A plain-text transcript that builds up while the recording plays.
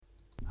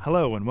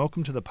Hello, and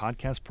welcome to the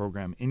podcast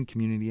program In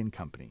Community and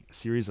Company, a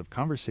series of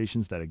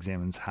conversations that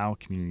examines how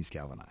communities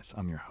galvanize.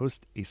 I'm your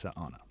host, Asa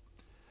Anna.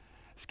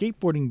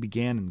 Skateboarding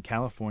began in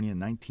California in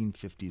the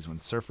 1950s when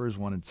surfers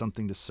wanted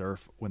something to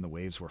surf when the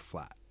waves were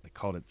flat. They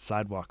called it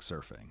sidewalk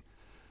surfing.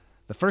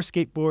 The first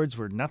skateboards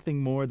were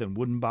nothing more than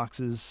wooden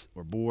boxes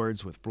or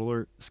boards with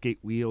roller skate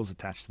wheels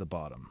attached to the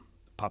bottom.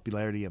 The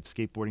popularity of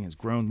skateboarding has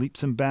grown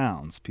leaps and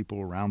bounds.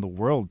 People around the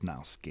world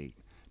now skate,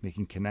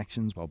 making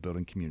connections while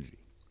building community.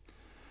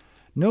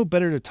 No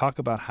better to talk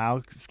about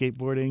how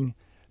skateboarding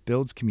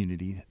builds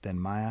community than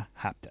Maya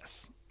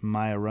Haptes.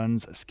 Maya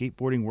runs a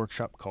skateboarding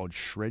workshop called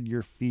Shred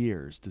Your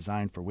Fears,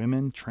 designed for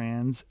women,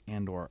 trans,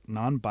 and or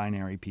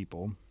non-binary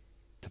people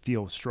to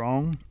feel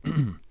strong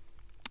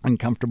and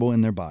comfortable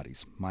in their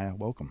bodies. Maya,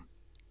 welcome.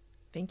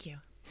 Thank you.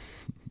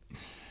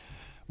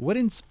 What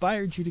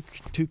inspired you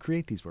to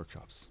create these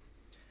workshops?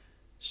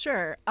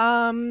 Sure.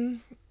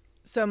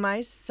 So my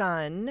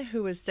son,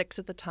 who was 6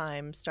 at the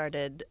time,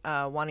 started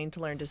wanting to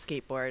learn to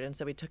skateboard, and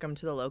so we took him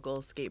to the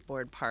local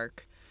skateboard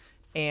park.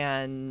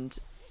 And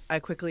I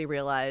quickly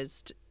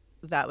realized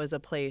that was a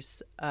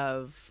place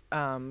of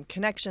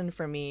connection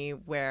for me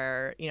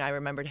where, I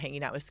remembered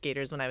hanging out with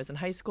skaters when I was in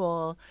high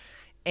school.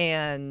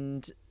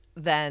 And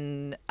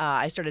then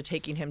I started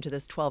taking him to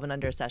this 12 and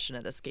under session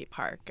at the skate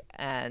park.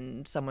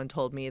 And someone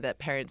told me that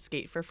parents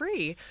skate for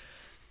free.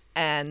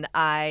 And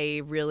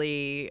I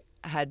really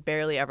had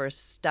barely ever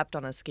stepped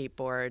on a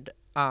skateboard.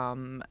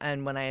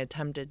 And when I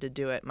attempted to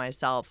do it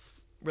myself,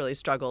 really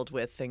struggled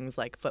with things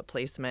like foot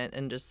placement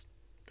and just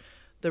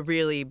the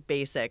really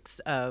basics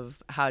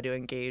of how to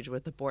engage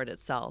with the board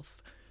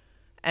itself.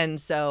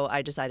 And so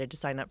I decided to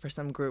sign up for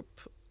some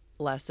group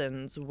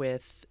lessons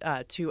with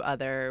 2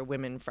 other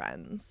women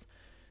friends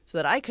so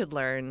that I could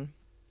learn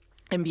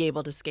and be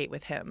able to skate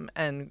with him,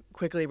 and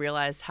quickly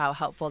realized how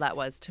helpful that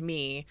was to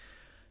me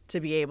to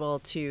be able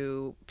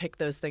to pick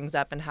those things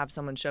up and have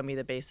someone show me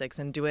the basics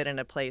and do it in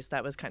a place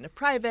that was kind of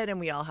private, and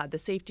we all had the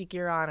safety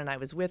gear on, and I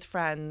was with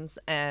friends.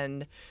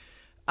 And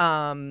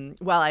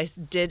while I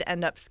did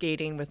end up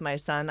skating with my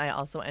son, I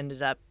also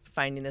ended up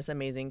finding this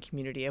amazing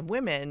community of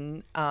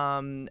women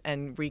and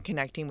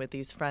reconnecting with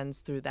these friends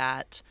through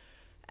that.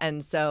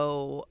 And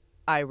so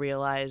I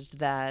realized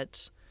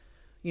that,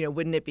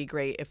 wouldn't it be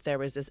great if there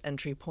was this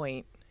entry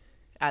point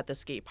at the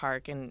skate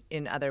park and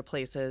in other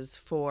places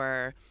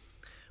for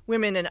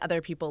women and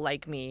other people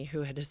like me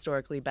who had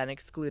historically been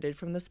excluded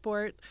from the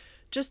sport,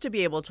 just to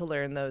be able to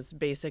learn those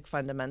basic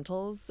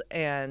fundamentals.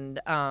 And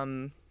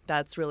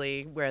that's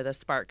really where the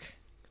spark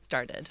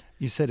started.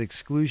 You said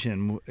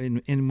exclusion.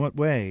 In what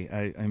way?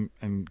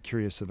 I'm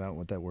curious about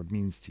what that word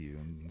means to you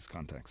in this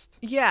context.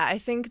 Yeah, I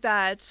think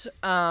that,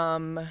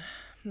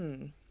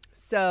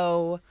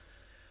 so,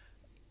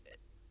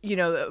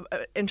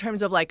 in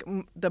terms of like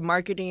the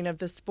marketing of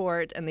the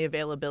sport and the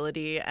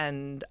availability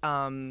and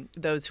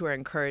those who are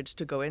encouraged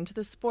to go into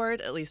the sport,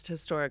 at least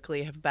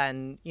historically, have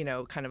been,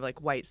 kind of like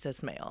white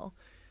cis male.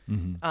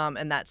 Mm-hmm.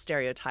 And that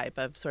stereotype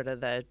of sort of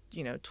the,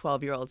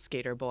 12-year-old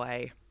skater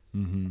boy,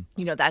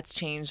 mm-hmm. That's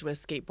changed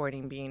with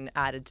skateboarding being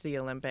added to the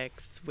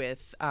Olympics,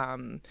 with,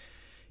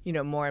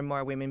 more and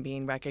more women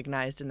being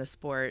recognized in the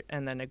sport,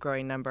 and then a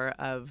growing number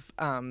of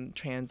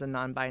trans and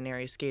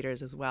non-binary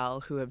skaters as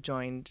well who have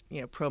joined,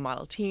 pro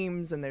model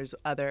teams. And there's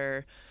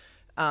other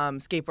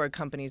skateboard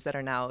companies that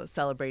are now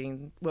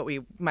celebrating what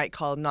we might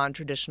call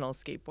non-traditional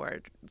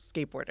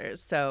skateboarders.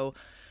 So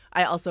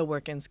I also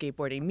work in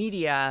skateboarding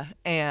media,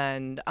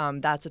 and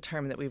that's a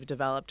term that we've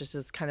developed just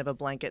as kind of a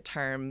blanket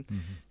term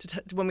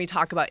when we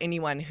talk about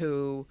anyone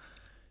who,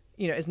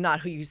 is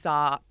not who you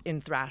saw in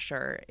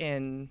Thrasher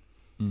in,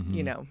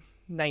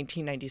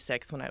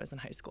 1996 when I was in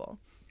high school.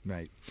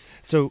 Right.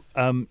 So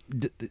can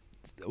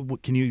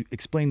you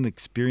explain the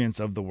experience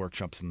of the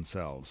workshops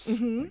themselves?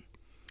 Mm-hmm.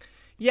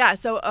 Yeah.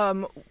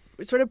 So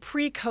sort of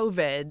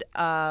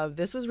pre-COVID,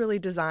 this was really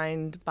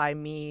designed by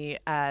me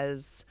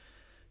as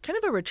kind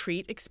of a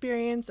retreat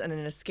experience and an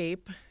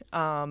escape.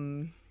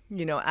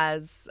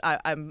 As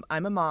I'm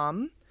a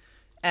mom,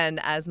 and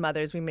as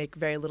mothers, we make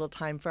very little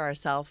time for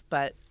ourselves.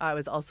 But I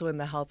was also in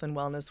the health and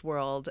wellness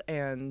world,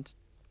 and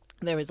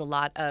there was a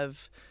lot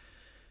of,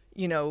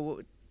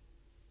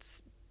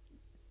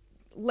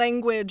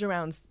 language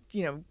around,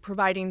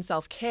 providing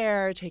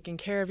self-care, taking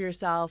care of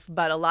yourself.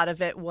 But a lot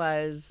of it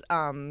was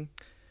in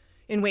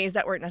ways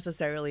that weren't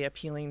necessarily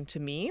appealing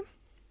to me,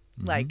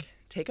 like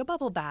take a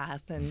bubble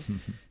bath and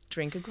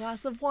drink a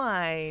glass of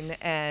wine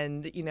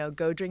and,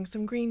 go drink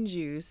some green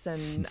juice.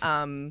 And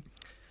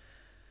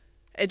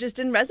it just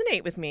didn't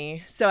resonate with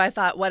me. So I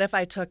thought, what if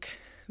I took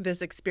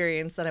this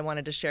experience that I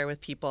wanted to share with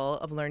people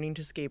of learning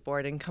to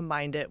skateboard and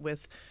combined it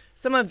with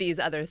some of these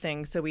other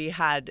things? So we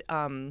had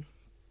a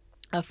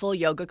full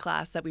yoga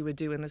class that we would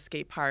do in the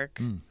skate park.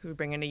 We would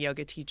bring in a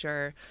yoga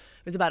teacher.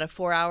 It was about a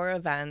 4-hour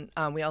event.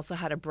 We also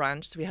had a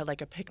brunch. So we had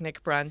like a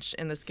picnic brunch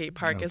in the skate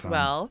park as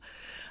well.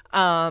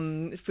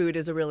 Food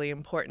is a really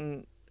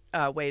important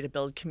way to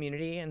build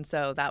community. And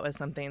so that was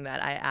something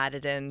that I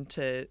added in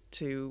to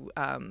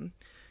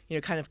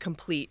kind of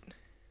complete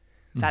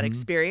that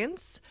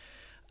experience.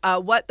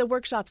 What the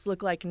workshops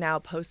look like now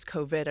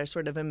post-COVID are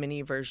sort of a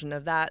mini version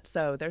of that.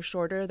 So they're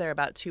shorter. They're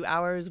about 2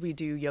 hours. We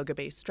do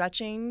yoga-based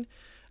stretching.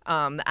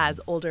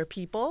 As older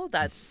people,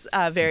 that's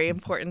very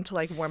important to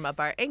like warm up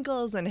our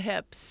ankles and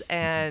hips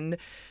and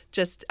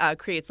just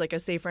creates like a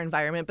safer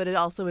environment. But it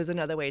also is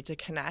another way to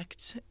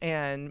connect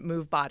and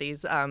move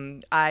bodies.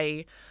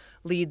 I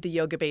lead the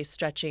yoga-based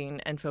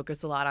stretching and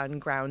focus a lot on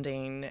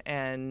grounding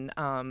and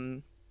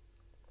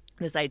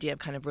this idea of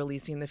kind of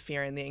releasing the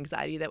fear and the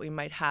anxiety that we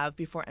might have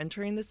before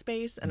entering the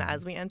space and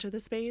as we enter the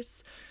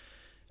space,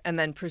 and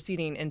then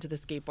proceeding into the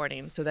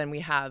skateboarding. So then we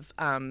have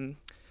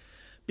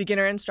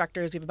beginner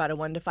instructors. We have about a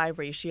 1-to-5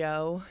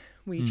 ratio.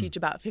 We teach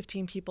about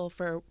 15 people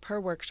per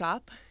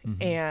workshop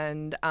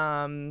and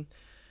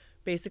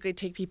basically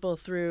take people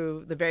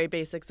through the very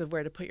basics of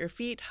where to put your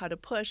feet, how to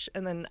push,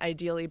 and then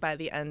ideally by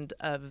the end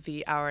of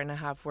the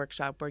hour-and-a-half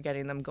workshop, we're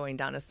getting them going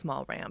down a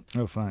small ramp.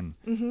 Oh, fun.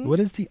 What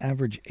is the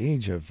average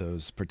age of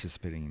those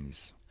participating in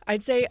these?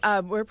 I'd say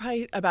we're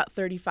probably about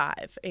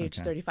 35, age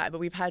 35, but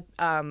we've had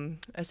a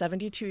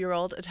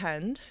 72-year-old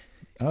attend.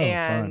 Oh,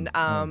 and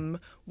fun.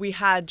 We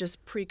had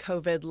just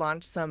pre-COVID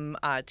launched some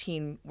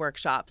teen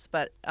workshops,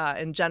 but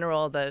in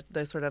general,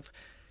 the sort of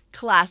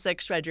classic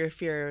Shred Your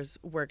Fears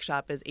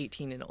workshop is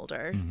 18 and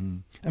older.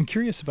 I'm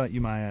curious about you,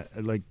 Maya.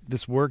 Like,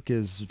 this work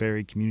is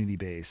very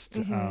community-based.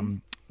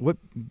 What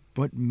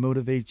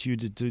motivates you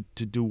to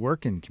do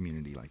work in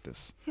community like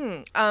this?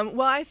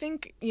 Well, I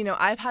think,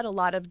 I've had a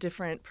lot of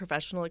different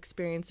professional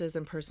experiences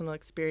and personal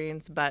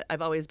experience, but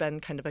I've always been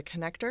kind of a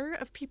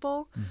connector of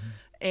people.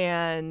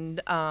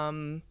 And so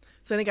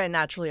I think I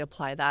naturally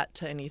apply that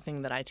to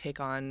anything that I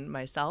take on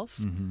myself.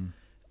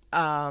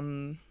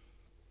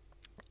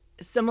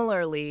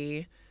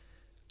 Similarly,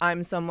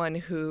 I'm someone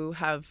who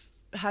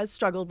has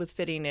struggled with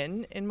fitting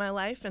in my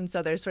life, and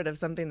so there's sort of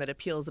something that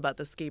appeals about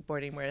the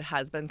skateboarding where it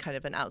has been kind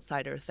of an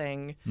outsider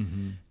thing.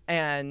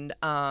 And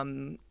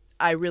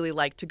I really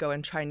like to go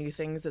and try new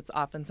things. It's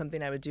often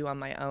something I would do on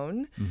my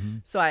own.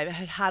 So I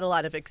had a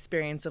lot of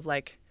experience of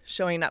like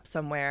showing up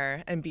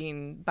somewhere and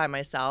being by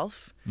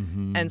myself.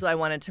 And so I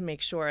wanted to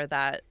make sure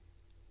that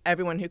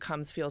everyone who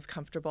comes feels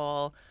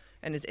comfortable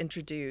and is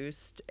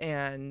introduced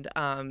and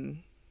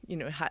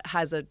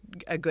has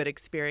a good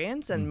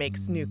experience and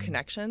makes new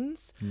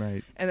connections.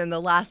 Right. And then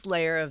the last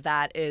layer of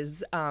that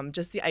is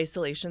just the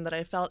isolation that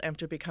I felt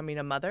after becoming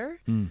a mother.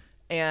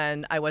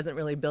 And I wasn't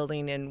really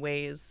building in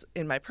ways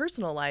in my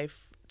personal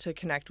life to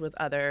connect with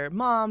other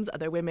moms,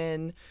 other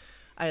women.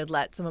 I had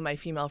let some of my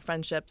female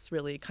friendships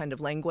really kind of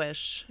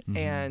languish.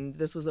 And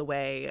this was a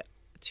way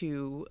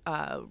to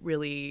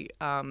really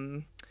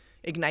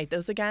ignite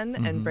those again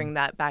and bring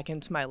that back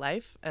into my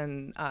life.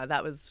 And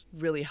that was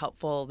really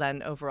helpful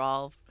then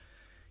overall,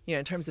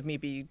 in terms of me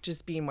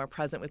being more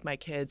present with my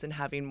kids and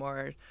having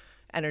more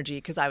energy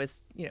because I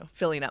was,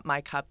 filling up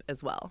my cup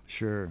as well.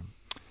 Sure.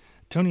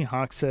 Tony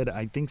Hawk said,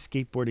 I think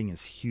skateboarding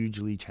is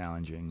hugely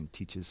challenging. It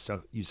teaches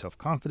you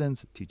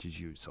self-confidence. It teaches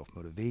you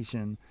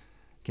self-motivation.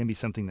 It can be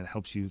something that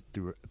helps you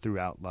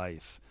throughout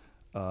life.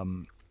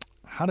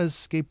 How does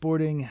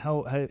skateboarding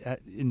help,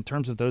 in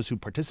terms of those who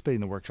participate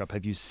in the workshop,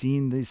 have you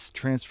seen this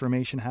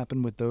transformation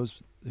happen with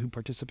those who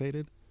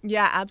participated?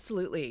 Yeah,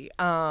 absolutely.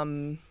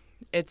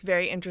 It's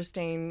very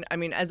interesting. I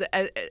mean,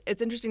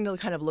 it's interesting to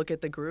kind of look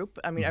at the group.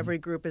 I mean, every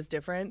group is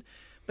different,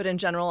 but in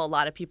general, a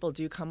lot of people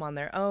do come on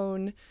their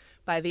own.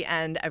 By the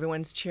end,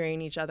 everyone's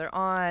cheering each other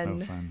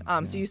on. Oh,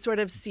 fun. So you sort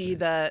of see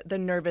the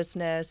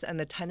nervousness and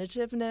the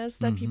tentativeness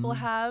that people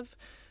have.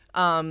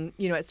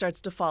 It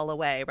starts to fall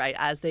away, right,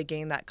 as they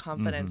gain that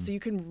confidence. So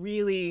you can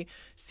really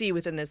see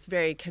within this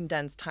very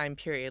condensed time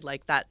period,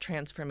 like that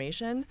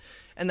transformation.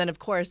 And then, of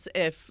course,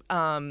 if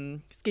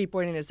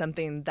skateboarding is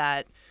something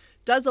that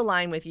does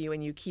align with you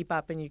and you keep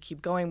up and you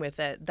keep going with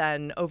it,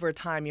 then over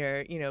time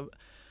you're,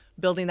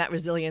 building that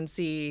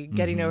resiliency,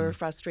 getting over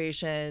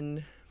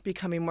frustration,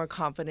 becoming more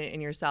confident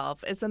in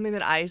yourself. It's something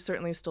that I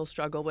certainly still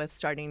struggle with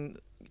starting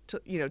to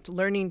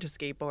learning to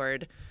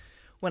skateboard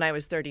when I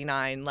was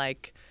 39.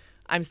 Like,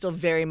 I'm still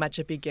very much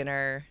a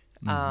beginner.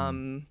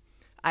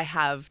 I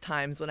have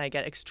times when I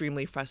get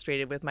extremely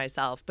frustrated with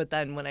myself, but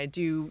then when I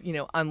do,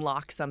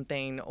 unlock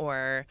something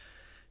or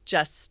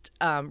just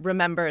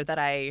remember that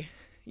I,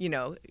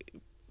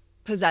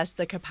 possess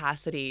the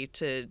capacity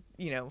to,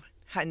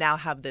 now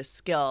have this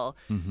skill,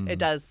 it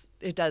does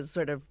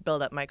sort of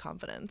build up my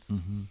confidence.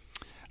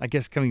 I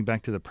guess coming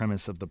back to the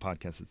premise of the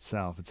podcast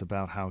itself, it's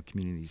about how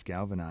communities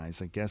galvanize.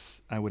 I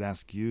guess I would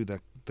ask you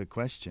the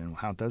question,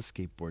 how does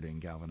skateboarding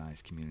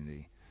galvanize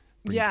community?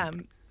 Yeah,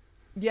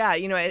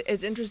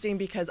 it's interesting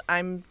because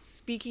I'm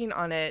speaking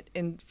on it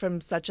from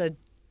such a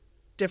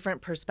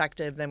different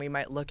perspective than we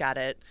might look at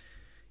it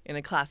in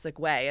a classic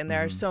way. And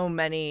there are so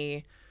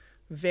many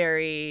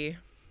very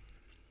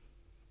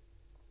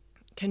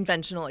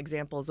conventional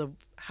examples of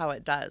how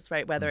it does,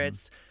 right? Whether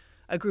it's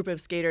a group of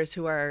skaters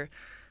who are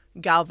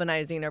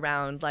galvanizing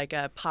around like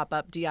a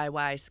pop-up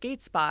DIY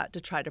skate spot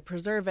to try to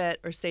preserve it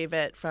or save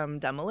it from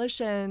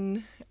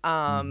demolition.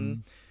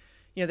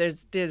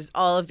 There's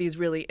all of these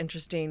really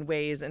interesting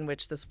ways in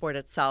which the sport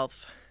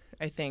itself,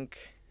 I think,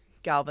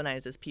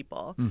 galvanizes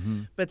people.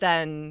 Mm-hmm. But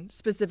then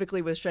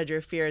specifically with Shred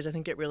Your Fears, I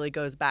think it really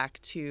goes back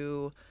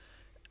to,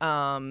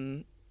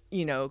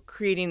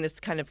 creating this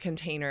kind of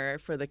container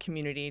for the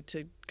community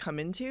to come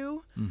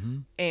into, Mm-hmm.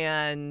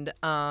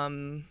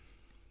 and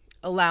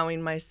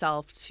allowing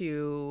myself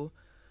to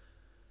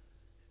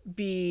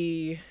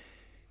be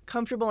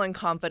comfortable and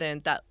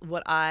confident that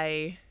what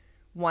I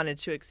wanted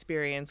to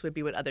experience would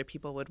be what other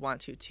people would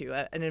want to too.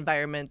 An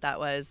environment that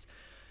was,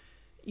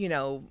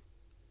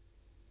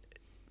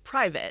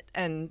 private,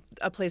 and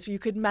a place where you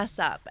could mess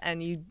up,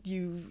 and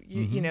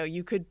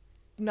you could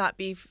not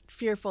be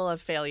fearful of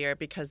failure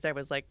because there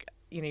was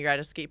you're at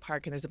a skate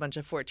park and there's a bunch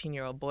of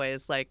 14-year-old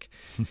boys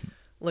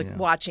Yeah.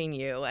 watching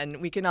you,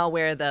 and we can all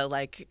wear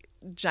the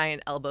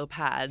giant elbow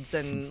pads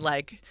and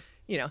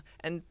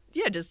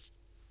just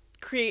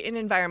create an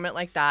environment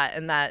like that,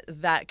 and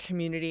that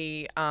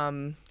community.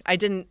 I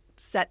didn't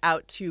set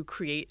out to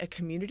create a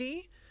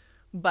community,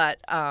 but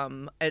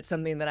it's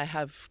something that I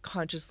have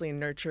consciously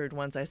nurtured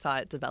once I saw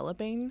it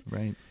developing.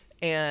 Right.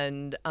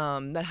 And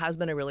that has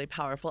been a really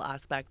powerful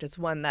aspect. It's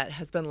one that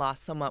has been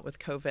lost somewhat with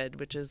COVID,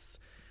 which is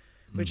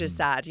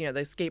sad.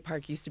 The skate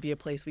park used to be a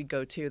place we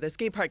go to. The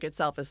skate park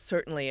itself is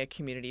certainly a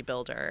community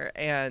builder,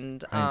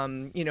 and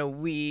Right.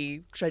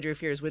 we Shred Your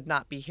Fears would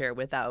not be here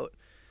without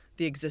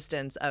the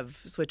existence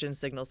of Switch and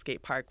Signal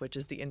Skate Park, which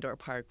is the indoor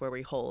park where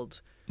we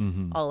hold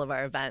Mm-hmm. all of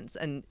our events.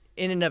 And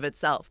in and of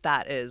itself,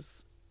 that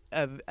is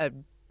a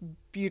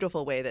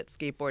beautiful way that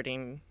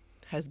skateboarding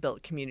has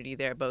built community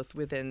there, both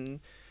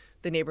within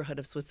the neighborhood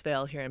of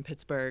Swissvale here in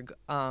Pittsburgh,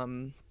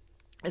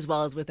 as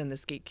well as within the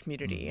skate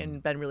community,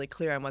 and been really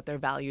clear on what their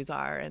values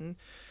are and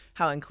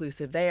how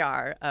inclusive they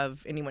are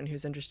of anyone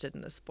who's interested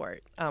in the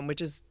sport,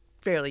 which is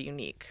fairly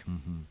unique.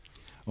 Mm-hmm.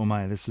 Oh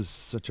my, this is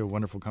such a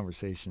wonderful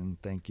conversation.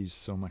 Thank you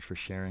so much for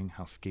sharing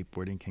how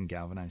skateboarding can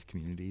galvanize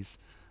communities.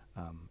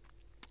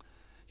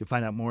 You'll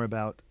find out more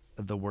about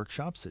the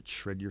workshops at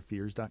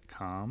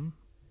shredyourfears.com.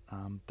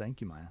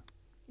 Thank you, Maya.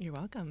 You're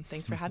welcome.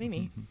 Thanks for having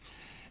me.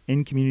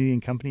 In Community and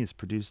Company is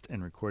produced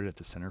and recorded at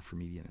the Center for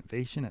Media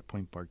Innovation at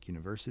Point Park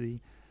University.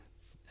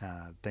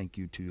 Thank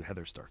you to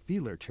Heather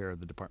Starr-Fiedler, Chair of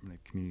the Department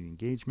of Community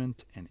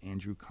Engagement, and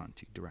Andrew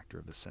Conti, Director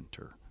of the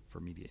Center for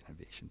Media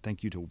Innovation.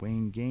 Thank you to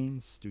Wayne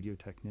Gaines, Studio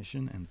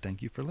Technician, and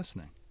thank you for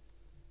listening.